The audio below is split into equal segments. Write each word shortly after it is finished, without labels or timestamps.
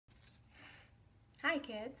Hi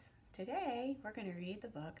kids! Today we're going to read the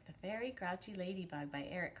book The Very Grouchy Ladybug by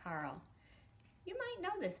Carle. You might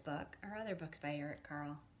know this book or other books by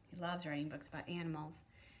Carle. He loves writing books about animals.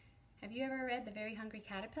 Have you ever read The Very Hungry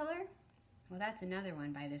Caterpillar? Well, that's another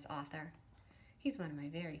one by this author. He's one of my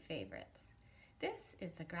very favorites. This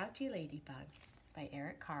is The Grouchy Ladybug by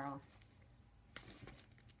Carle.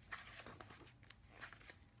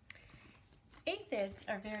 Aphids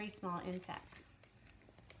are very small insects.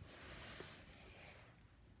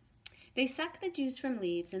 They suck the juice from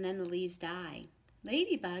leaves and then the leaves die.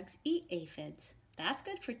 Ladybugs eat aphids. That's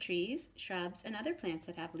good for trees, shrubs, and other plants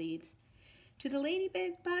that have leaves. To the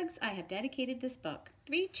ladybugs, I have dedicated this book.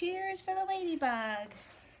 3 cheers for the ladybug!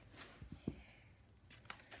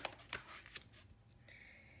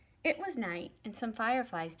 It was night, and some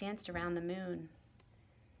fireflies danced around the moon.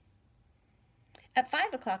 At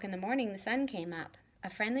 5 o'clock in the morning, the sun came up. A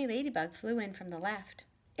friendly ladybug flew in from the left.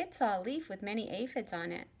 It saw a leaf with many aphids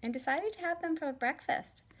on it and decided to have them for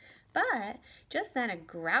breakfast. But just then a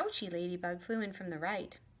grouchy ladybug flew in from the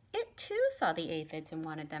right. It too saw the aphids and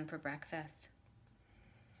wanted them for breakfast.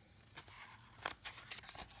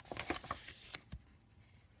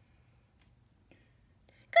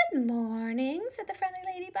 "Good morning," said the friendly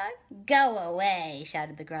ladybug. "Go away,"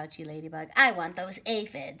 shouted the grouchy ladybug. "I want those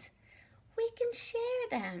aphids." "We can share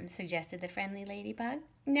them," suggested the friendly ladybug.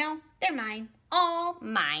 "No, they're mine. All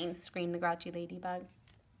mine," screamed the grouchy ladybug.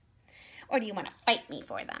 "Or do you want to fight me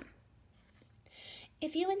for them?"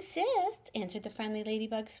 "If you insist," answered the friendly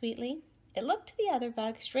ladybug sweetly. It looked the other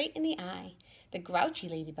bug straight in the eye. The grouchy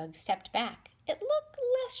ladybug stepped back. It looked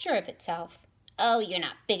less sure of itself. "Oh, you're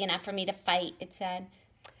not big enough for me to fight," it said.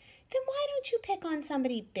 "Then why don't you pick on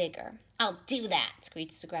somebody bigger?" "I'll do that,"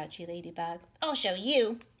 screeched the grouchy ladybug. "I'll show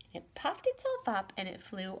you." It puffed itself up and it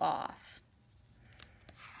flew off.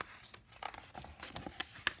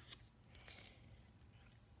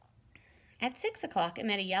 At 6 o'clock, it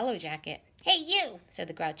met a yellow jacket. "Hey, you," said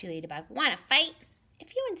the grouchy ladybug. "Want to fight?"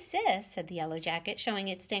 "If you insist," said the yellow jacket, showing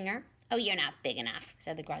its stinger. "Oh, you're not big enough,"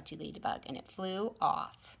 said the grouchy ladybug, and it flew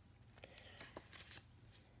off.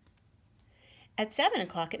 At 7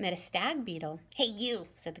 o'clock, it met a stag beetle. "Hey, you,"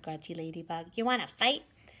 said the grouchy ladybug. "You want to fight?"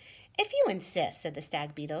 "If you insist," said the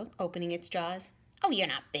stag beetle, opening its jaws. "Oh, you're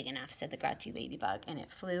not big enough," said the grouchy ladybug, and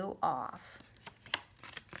it flew off.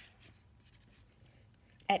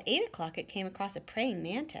 At 8 o'clock, it came across a praying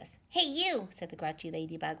mantis. "Hey, you," said the grouchy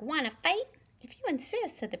ladybug. "Want to fight?" "If you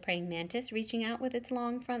insist," said the praying mantis, reaching out with its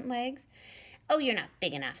long front legs. "Oh, you're not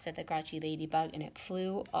big enough," said the grouchy ladybug, and it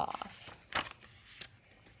flew off.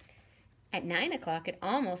 At 9 o'clock, it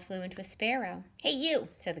almost flew into a sparrow. "Hey, you,"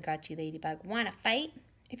 said the grouchy ladybug. "Want to fight?"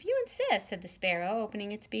 "If you insist," said the sparrow,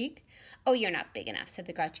 opening its beak. "Oh, you're not big enough," said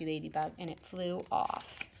the grouchy ladybug, and it flew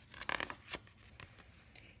off.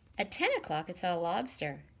 At 10 o'clock, it saw a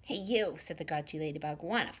lobster. "Hey, you," said the grouchy ladybug.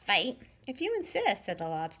 "Want to fight?" "If you insist," said the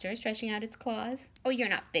lobster, stretching out its claws. "Oh, you're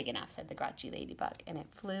not big enough," said the grouchy ladybug, and it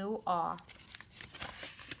flew off.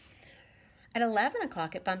 At 11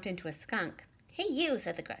 o'clock, it bumped into a skunk. "Hey, you,"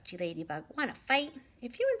 said the grouchy ladybug. "Want to fight?"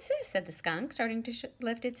 "If you insist," said the skunk, starting to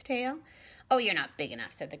lift its tail. "Oh, you're not big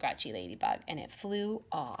enough," said the grouchy ladybug, and it flew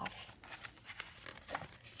off.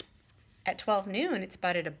 At 12 noon, it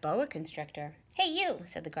spotted a boa constrictor. "Hey, you,"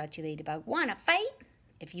 said the grouchy ladybug. "Want to fight?"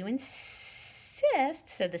 "If you insist,"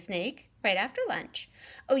 said the snake, "right after lunch."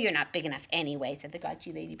 "Oh, you're not big enough anyway," said the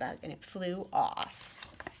grouchy ladybug, and it flew off.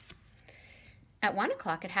 At 1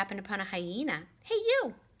 o'clock, it happened upon a hyena. "Hey,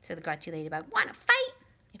 you," said the grouchy ladybug. "Want to fight?"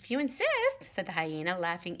 "If you insist," said the hyena,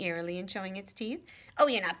 laughing eerily and showing its teeth. "Oh,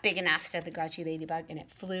 you're not big enough," said the grouchy ladybug, and it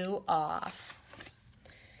flew off.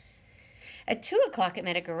 At 2 o'clock, it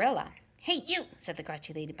met a gorilla. "Hey, you," said the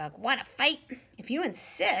grouchy ladybug. "Want to fight?" "If you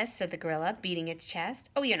insist," said the gorilla, beating its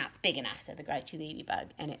chest. "Oh, you're not big enough," said the grouchy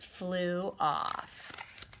ladybug, and it flew off.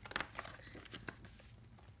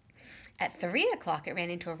 At 3 o'clock, it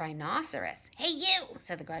ran into a rhinoceros. "Hey, you,"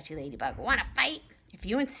 said the grouchy ladybug. "Want to fight?" "If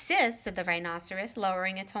you insist," said the rhinoceros,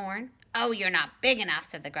 lowering its horn. "Oh, you're not big enough,"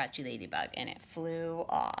 said the grouchy ladybug, and it flew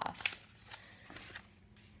off.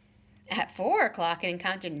 At 4 o'clock, it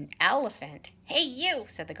encountered an elephant. "Hey, you,"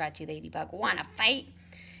 said the grouchy ladybug. "Want to fight?"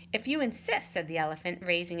 "If you insist," said the elephant,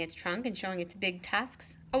 raising its trunk and showing its big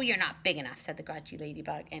tusks. "Oh, you're not big enough," said the grouchy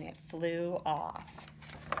ladybug, and it flew off.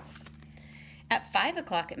 At 5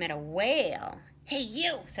 o'clock, it met a whale. "Hey,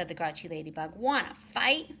 you," said the grouchy ladybug. "Want to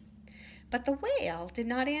fight?" But the whale did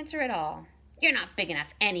not answer at all. "You're not big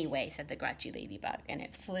enough anyway," said the grouchy ladybug, and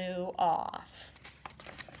it flew off.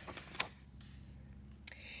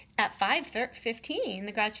 At 5:15,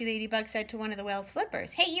 the grouchy ladybug said to one of the whale's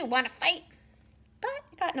flippers, "Hey, you, want to fight?" But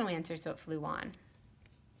it got no answer, so it flew on.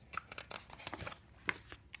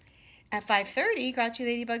 At 5:30, Grouchy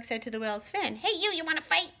Ladybug said to the whale's fin, "Hey, you want to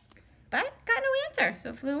fight?" But got no answer,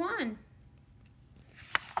 so flew on.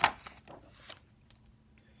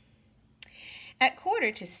 At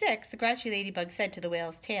 5:45, the Grouchy Ladybug said to the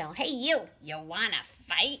whale's tail, "Hey, you want to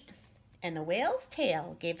fight?" And the whale's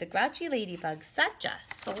tail gave the Grouchy Ladybug such a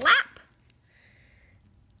slap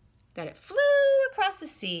that it flew across the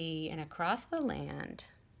sea and across the land.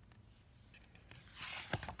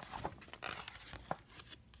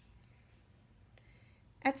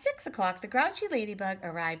 At 6 o'clock, the Grouchy Ladybug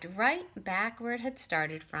arrived right back where it had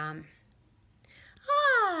started from.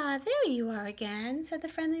 "Ah, there you are again," said the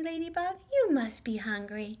friendly ladybug. "You must be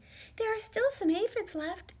hungry. There are still some aphids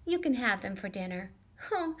left. You can have them for dinner."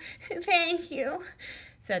 "Oh, thank you,"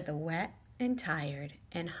 said the wet and tired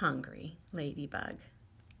and hungry ladybug.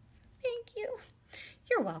 "Thank you.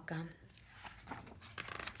 You're welcome."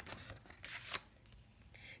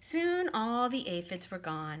 Soon all the aphids were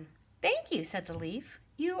gone. "Thank you," said the leaf.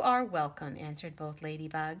 "You are welcome," answered both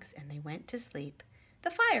ladybugs, and they went to sleep.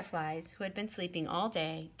 The fireflies, who had been sleeping all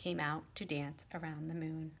day, came out to dance around the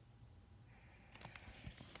moon.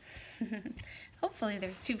 Hopefully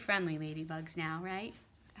there's 2 friendly ladybugs now, right?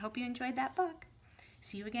 I hope you enjoyed that book.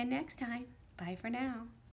 See you again next time. Bye for now.